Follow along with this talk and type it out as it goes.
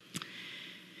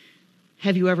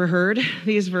Have you ever heard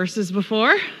these verses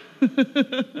before?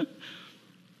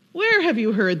 Where have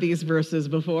you heard these verses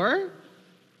before?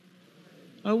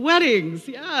 Weddings.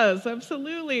 Yes,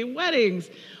 absolutely. Weddings.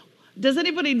 Does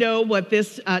anybody know what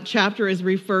this chapter is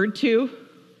referred to?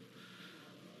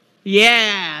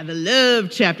 Yeah, the love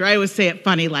chapter. I always say it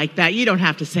funny like that. You don't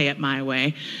have to say it my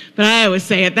way, but I always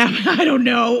say it that way. I don't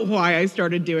know why I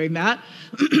started doing that.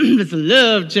 It's the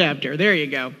love chapter. There you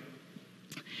go.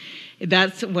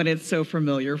 That's what it's so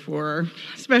familiar for,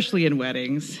 especially in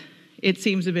weddings. It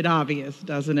seems a bit obvious,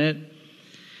 doesn't it?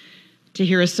 To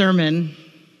hear a sermon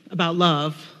about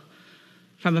love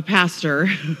from a pastor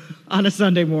on a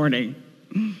Sunday morning.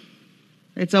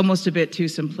 It's almost a bit too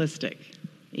simplistic,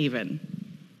 even.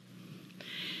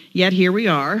 Yet here we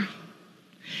are,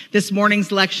 this morning's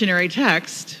lectionary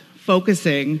text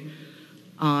focusing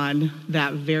on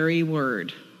that very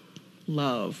word,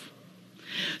 love.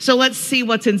 So let's see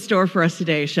what's in store for us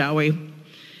today, shall we?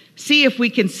 See if we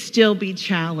can still be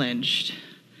challenged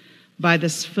by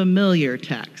this familiar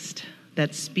text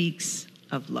that speaks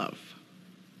of love.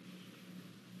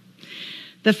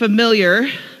 The familiar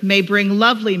may bring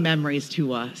lovely memories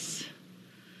to us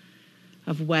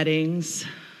of weddings,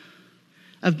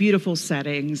 of beautiful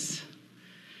settings.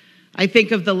 I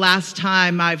think of the last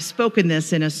time I've spoken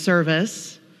this in a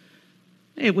service.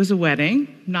 It was a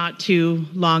wedding not too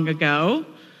long ago.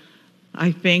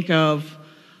 I think of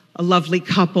a lovely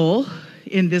couple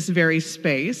in this very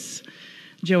space,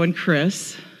 Joe and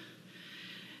Chris,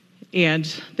 and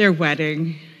their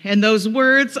wedding, and those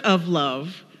words of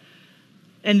love.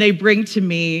 And they bring to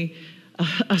me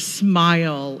a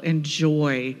smile and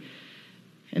joy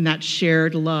and that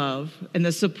shared love and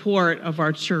the support of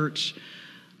our church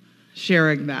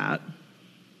sharing that.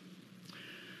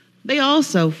 They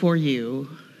also, for you,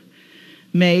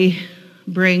 may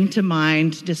bring to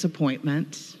mind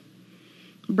disappointment,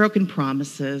 broken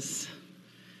promises.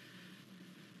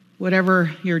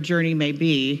 Whatever your journey may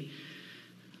be,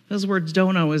 those words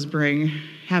don't always bring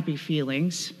happy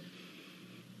feelings,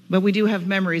 but we do have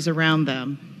memories around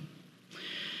them.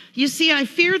 You see, I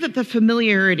fear that the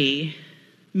familiarity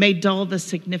may dull the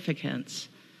significance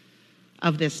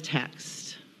of this text.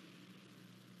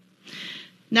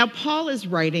 Now, Paul is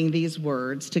writing these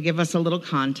words to give us a little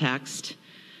context.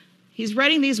 He's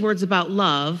writing these words about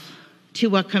love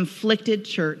to a conflicted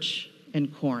church in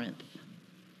Corinth.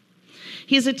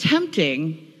 He's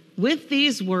attempting, with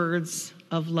these words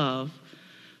of love,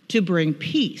 to bring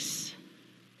peace,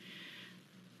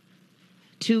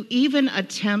 to even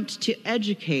attempt to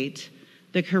educate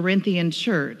the Corinthian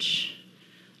church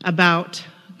about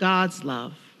God's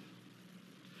love.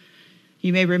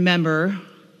 You may remember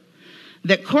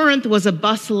that Corinth was a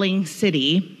bustling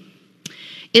city.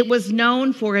 It was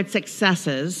known for its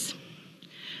excesses,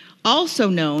 also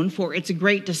known for its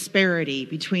great disparity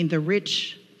between the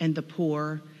rich and the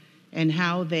poor and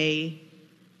how they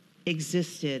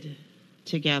existed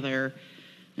together,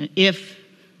 if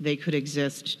they could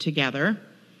exist together.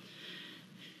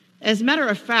 As a matter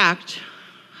of fact,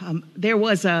 there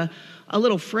was a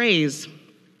little phrase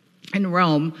in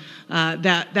Rome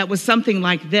that was something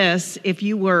like this: if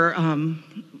you were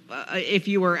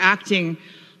acting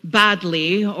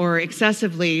badly or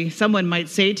excessively, someone might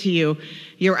say to you,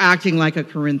 "You're acting like a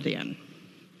Corinthian,"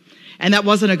 and that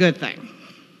wasn't a good thing.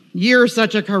 "You're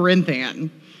such a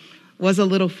Corinthian" was a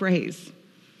little phrase.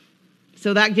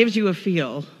 So that gives you a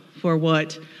feel for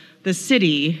what the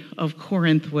city of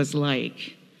Corinth was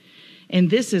like. And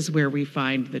this is where we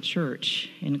find the church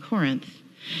in Corinth.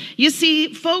 You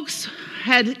see, folks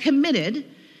had committed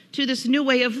to this new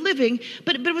way of living,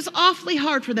 but it was awfully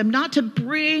hard for them not to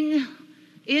bring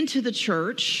into the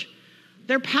church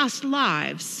their past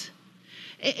lives.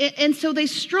 And so they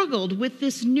struggled with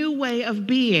this new way of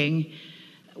being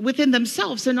within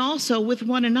themselves and also with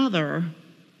one another.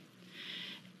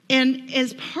 And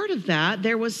as part of that,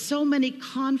 there was so many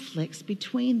conflicts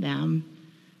between them.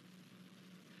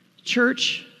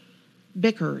 Church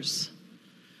bickers.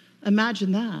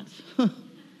 Imagine that.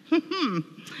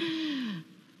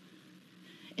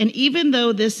 And even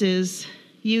though this is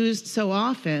used so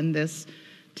often, this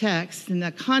text, in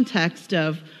the context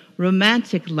of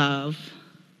romantic love,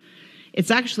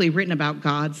 it's actually written about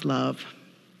God's love.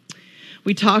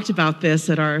 We talked about this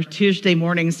at our Tuesday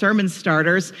morning sermon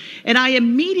starters, and I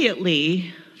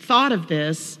immediately thought of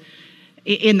this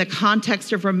in the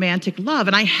context of romantic love,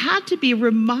 and I had to be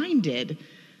reminded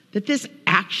that this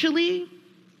actually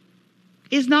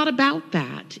is not about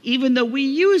that. Even though we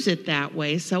use it that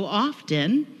way so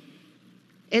often,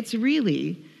 it's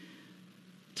really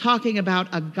talking about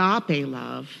agape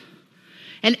love.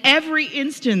 And every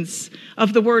instance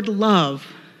of the word love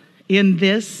in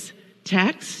this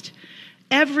text,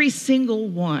 every single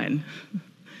one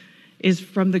is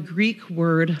from the Greek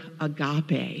word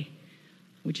agape,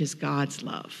 which is God's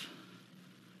love.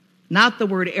 Not the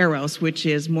word eros, which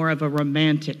is more of a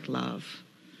romantic love.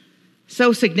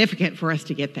 So significant for us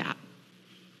to get that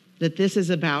this is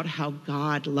about how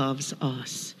God loves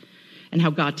us and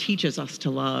how God teaches us to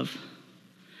love.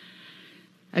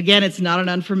 Again, it's not an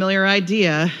unfamiliar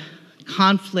idea,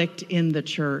 conflict in the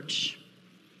church.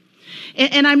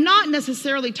 And I'm not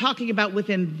necessarily talking about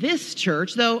within this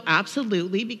church, though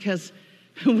absolutely, because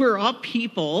we're all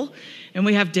people and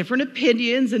we have different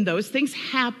opinions and those things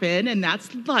happen and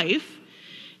that's life.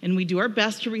 And we do our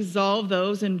best to resolve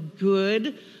those in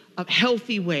good,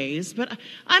 healthy ways. But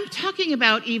I'm talking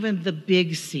about even the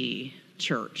big C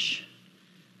church.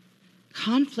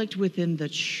 Conflict within the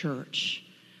church.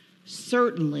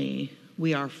 Certainly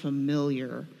we are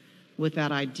familiar with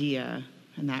that idea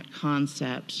and that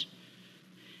concept.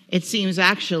 It seems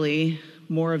actually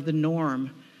more of the norm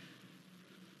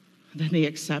than the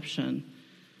exception.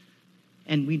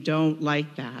 And we don't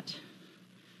like that.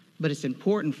 But it's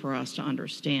important for us to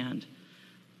understand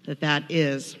that that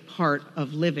is part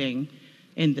of living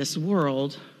in this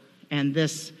world and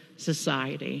this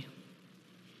society.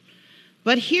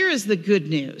 But here is the good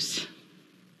news.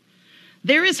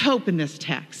 There is hope in this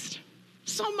text.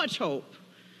 So much hope.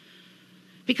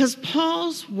 Because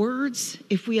Paul's words,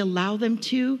 if we allow them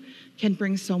to, can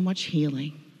bring so much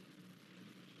healing.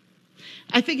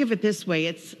 I think of it this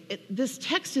way. This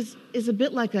text is a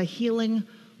bit like a healing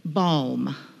balm.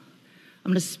 I'm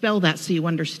going to spell that so you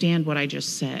understand what I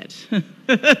just said.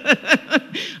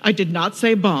 I did not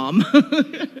say bomb.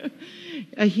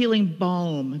 A healing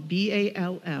balm,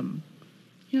 B-A-L-M.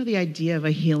 You know the idea of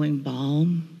a healing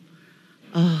balm?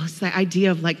 Oh, it's the idea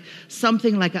of like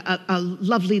something like a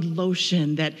lovely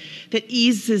lotion that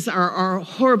eases our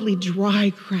horribly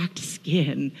dry, cracked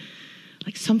skin.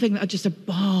 Like something, just a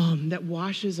balm that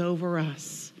washes over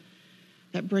us,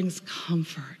 that brings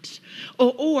comfort.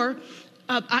 Or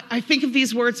I think of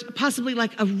these words possibly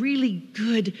like a really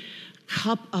good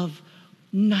cup of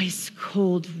nice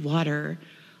cold water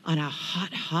on a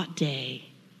hot, hot day.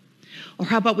 Or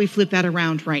how about we flip that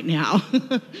around right now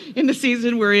in the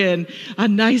season we're in? A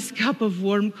nice cup of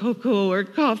warm cocoa or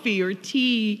coffee or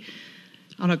tea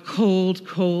on a cold,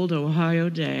 cold Ohio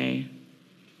day.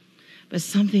 But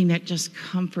something that just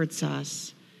comforts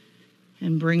us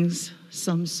and brings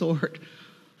some sort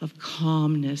of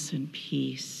calmness and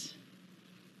peace.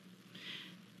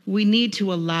 We need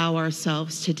to allow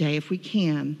ourselves today, if we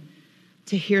can,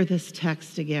 to hear this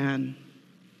text again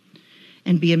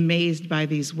and be amazed by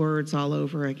these words all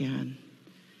over again.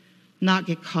 Not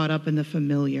get caught up in the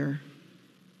familiar.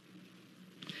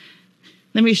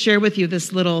 Let me share with you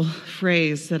this little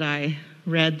phrase that I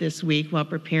read this week while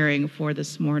preparing for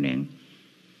this morning.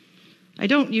 I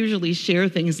don't usually share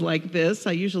things like this.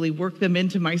 I usually work them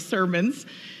into my sermons.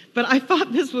 But I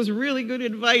thought this was really good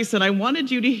advice, and I wanted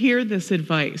you to hear this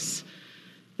advice.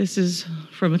 This is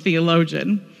from a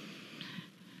theologian.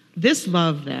 This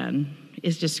love, then,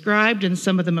 is described in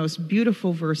some of the most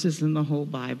beautiful verses in the whole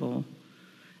Bible.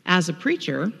 As a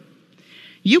preacher,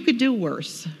 you could do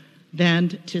worse than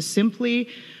to simply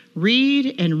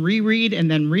read and reread and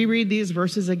then reread these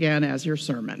verses again as your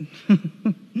sermon.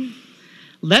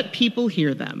 Let people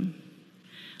hear them.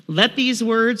 Let these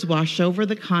words wash over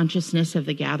the consciousness of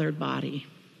the gathered body.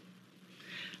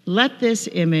 Let this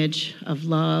image of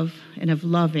love and of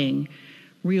loving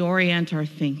reorient our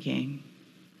thinking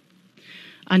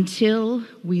until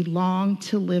we long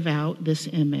to live out this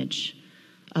image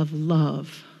of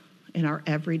love in our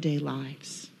everyday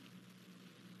lives.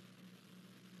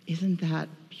 Isn't that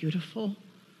beautiful?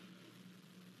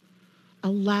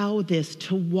 Allow this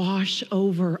to wash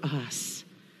over us.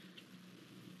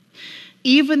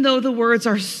 Even though the words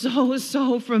are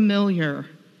so familiar,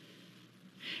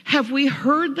 have we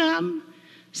heard them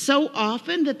so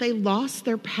often that they lost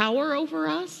their power over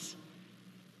us?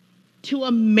 To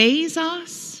amaze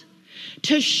us?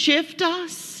 To shift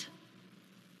us?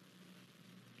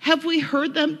 Have we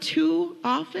heard them too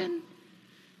often?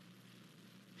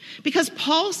 Because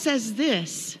Paul says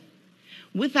this,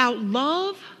 without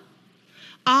love,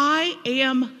 I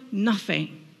am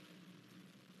nothing.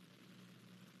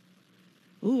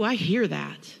 Ooh, I hear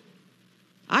that.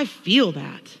 I feel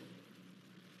that.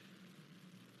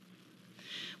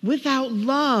 Without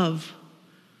love,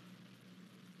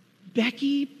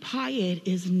 Becky Pyatt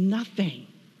is nothing.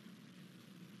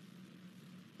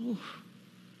 Ooh.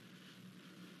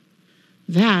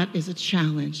 That is a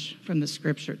challenge from the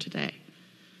scripture today.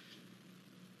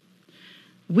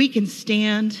 We can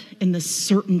stand in the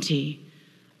certainty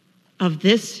of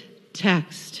this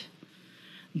text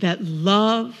that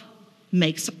love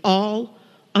makes all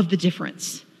of the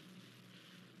difference.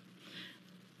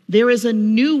 There is a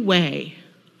new way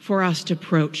for us to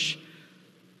approach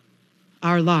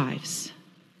our lives.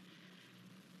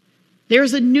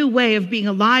 There's a new way of being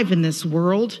alive in this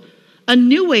world, a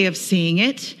new way of seeing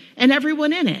it and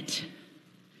everyone in it,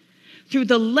 through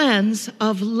the lens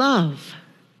of love.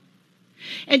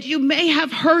 And you may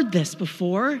have heard this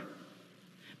before,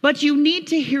 but you need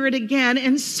to hear it again,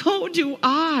 and so do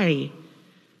I.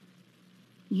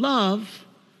 Love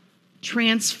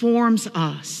transforms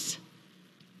us.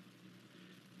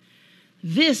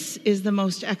 This is the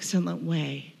most excellent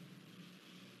way,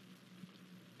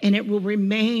 and it will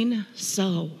remain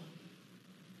so.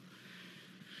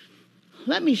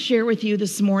 Let me share with you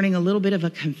this morning a little bit of a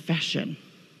confession.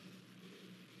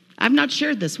 I've not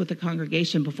shared this with the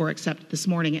congregation before, except this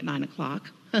morning at 9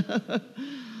 o'clock.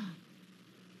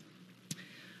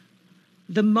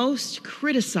 The most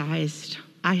criticized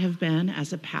I have been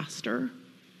as a pastor,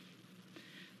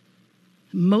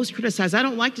 most criticized. I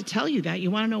don't like to tell you that.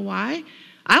 You want to know why?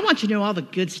 I want you to know all the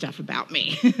good stuff about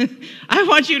me. I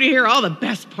want you to hear all the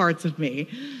best parts of me.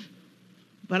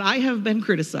 But I have been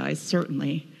criticized,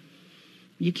 certainly.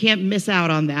 You can't miss out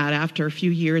on that after a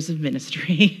few years of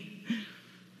ministry.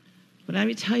 But let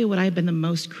me tell you what I've been the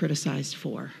most criticized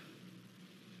for.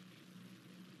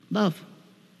 Love.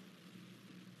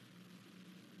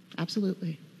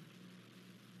 Absolutely.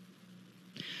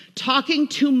 Talking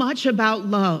too much about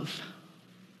love.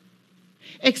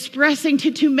 Expressing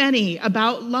to too many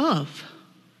about love.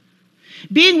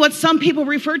 Being what some people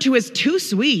refer to as too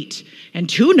sweet and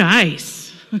too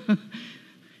nice.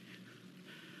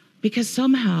 Because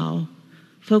somehow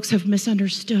folks have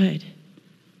misunderstood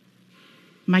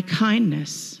my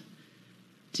kindness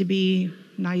to be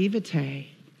naivete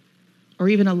or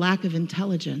even a lack of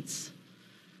intelligence.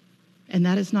 And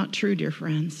that is not true, dear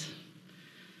friends.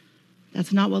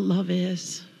 That's not what love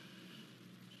is.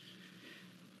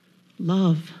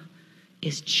 Love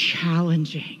is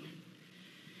challenging.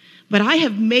 But I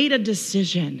have made a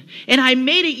decision, and I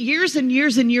made it years and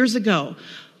years and years ago.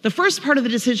 The first part of the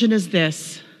decision is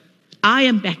this: I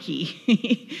am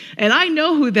Becky, and I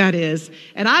know who that is,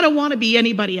 and I don't want to be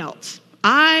anybody else.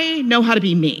 I know how to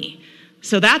be me.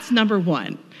 So that's number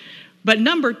one. But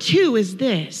number two is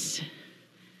this: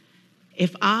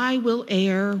 if I will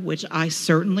err, which I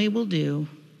certainly will do,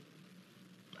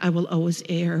 I will always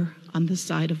err on the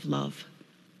side of love.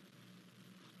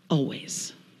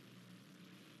 Always.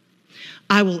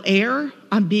 I will err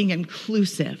on being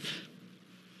inclusive.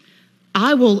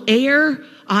 I will err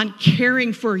on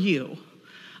caring for you.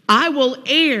 I will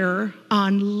err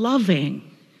on loving.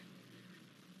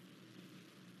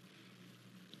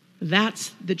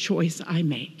 That's the choice I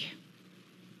make.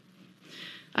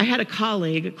 I had a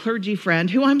colleague, a clergy friend,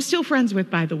 who I'm still friends with,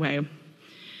 by the way,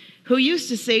 who used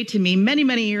to say to me many,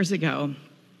 many years ago,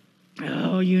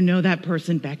 "Oh, you know that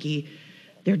person, Becky.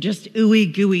 They're just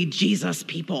ooey gooey Jesus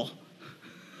people."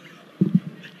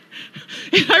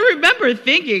 And I remember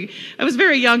thinking, I was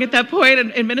very young at that point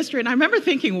in ministry, and I remember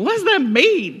thinking, what does that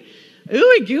mean?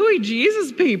 Ooey gooey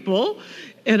Jesus people.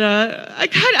 And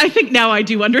I think now I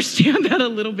do understand that a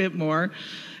little bit more.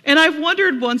 And I've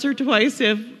wondered once or twice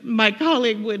if my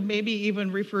colleague would maybe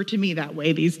even refer to me that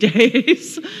way these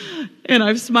days. And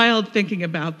I've smiled thinking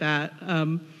about that,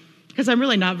 because I'm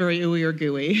really not very ooey or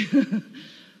gooey.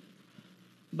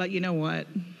 But you know what?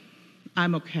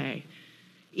 I'm okay,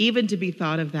 even to be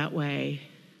thought of that way,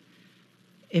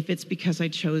 if it's because I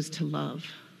chose to love.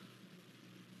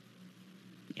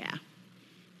 Yeah,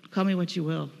 call me what you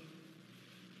will.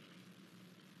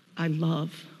 I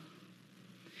love.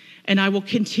 And I will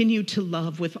continue to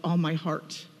love with all my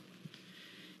heart,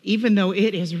 even though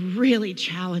it is really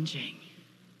challenging.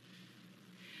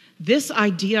 This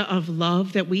idea of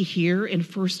love that we hear in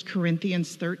 1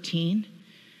 Corinthians 13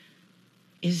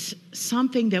 is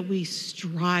something that we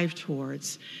strive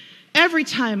towards. Every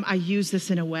time I use this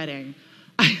in a wedding,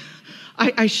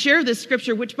 I share this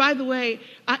scripture, which, by the way,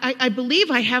 I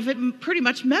believe I have it pretty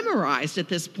much memorized at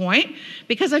this point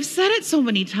because I've said it so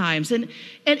many times. And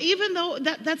even though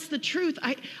that's the truth,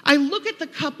 I look at the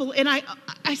couple and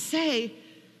I say,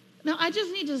 now I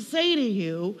just need to say to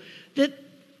you that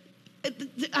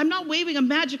I'm not waving a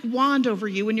magic wand over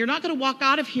you, and you're not going to walk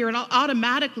out of here and I'll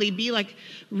automatically be like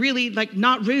really like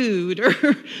not rude or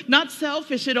not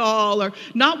selfish at all or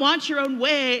not want your own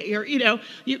way, or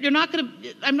you're not going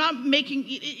to. I'm not making.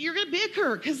 You're going to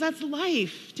bicker because that's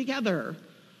life together.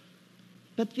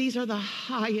 But these are the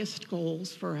highest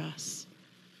goals for us.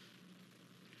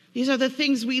 These are the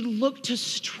things we look to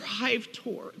strive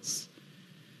towards: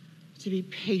 to be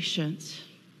patient,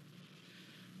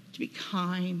 to be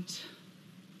kind,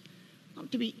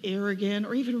 not to be arrogant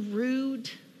or even rude,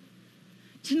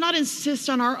 to not insist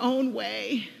on our own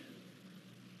way.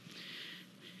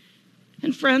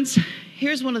 And friends,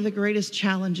 here's one of the greatest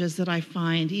challenges that I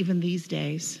find even these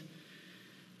days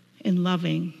in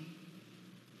loving.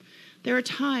 There are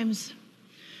times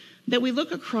that we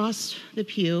look across the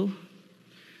pew.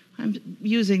 I'm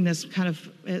using this kind of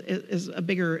as a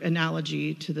bigger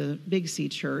analogy to the Big C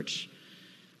church.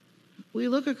 We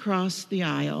look across the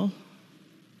aisle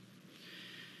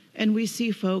and we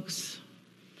see folks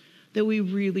that we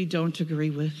really don't agree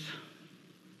with.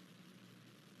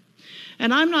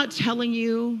 And I'm not telling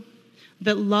you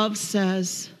that love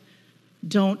says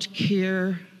don't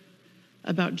care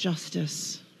about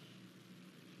justice.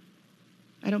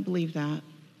 I don't believe that.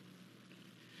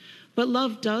 But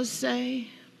love does say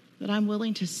that I'm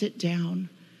willing to sit down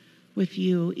with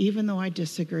you even though I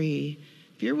disagree.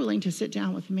 If you're willing to sit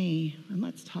down with me, and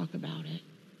let's talk about it.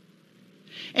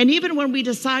 And even when we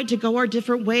decide to go our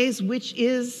different ways, which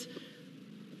is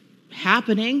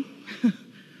happening,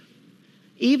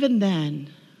 even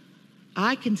then,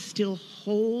 I can still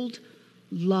hold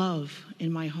love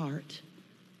in my heart.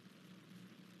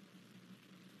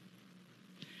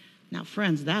 Now,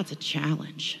 friends, that's a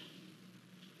challenge.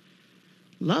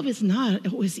 Love is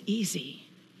not always easy,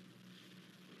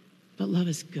 but love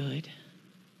is good.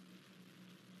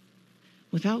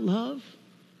 Without love,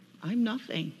 I'm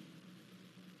nothing.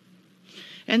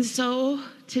 And so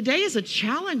today is a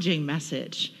challenging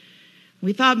message.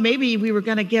 We thought maybe we were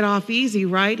going to get off easy,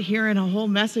 right? Hearing a whole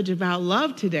message about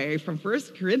love today from 1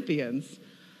 Corinthians.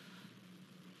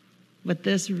 But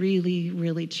this really,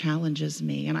 really challenges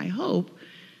me, and I hope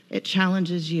it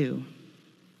challenges you.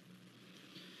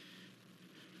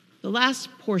 The last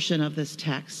portion of this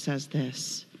text says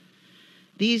this: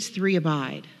 these three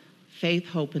abide, faith,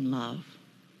 hope, and love.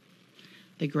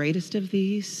 The greatest of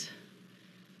these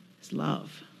is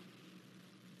love.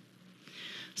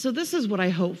 So this is what I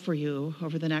hope for you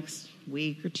over the next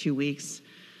week or 2 weeks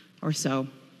or so.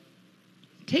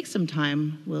 Take some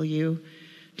time, will you,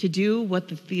 to do what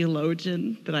the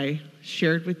theologian that I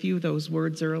shared with you, those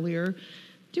words earlier,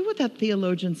 do what that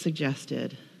theologian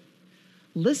suggested.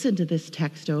 Listen to this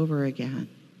text over again.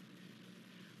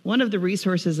 One of the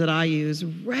resources that I use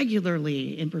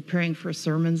regularly in preparing for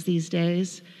sermons these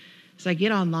days is I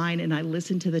get online and I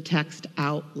listen to the text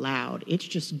out loud. It's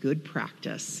just good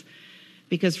practice.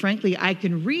 Because frankly, I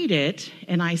can read it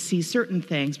and I see certain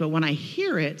things, but when I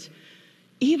hear it,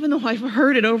 even though I've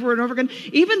heard it over and over again,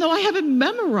 even though I haven't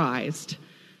memorized,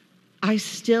 I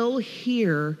still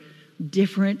hear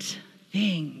different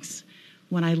things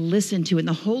when I listen to it. And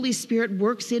the Holy Spirit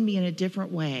works in me in a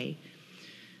different way.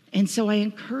 And so I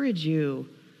encourage you,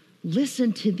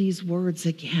 listen to these words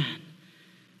again.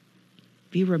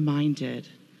 Be reminded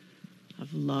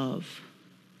of love.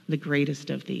 The greatest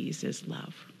of these is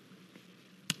love.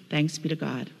 Thanks be to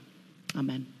God.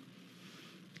 Amen.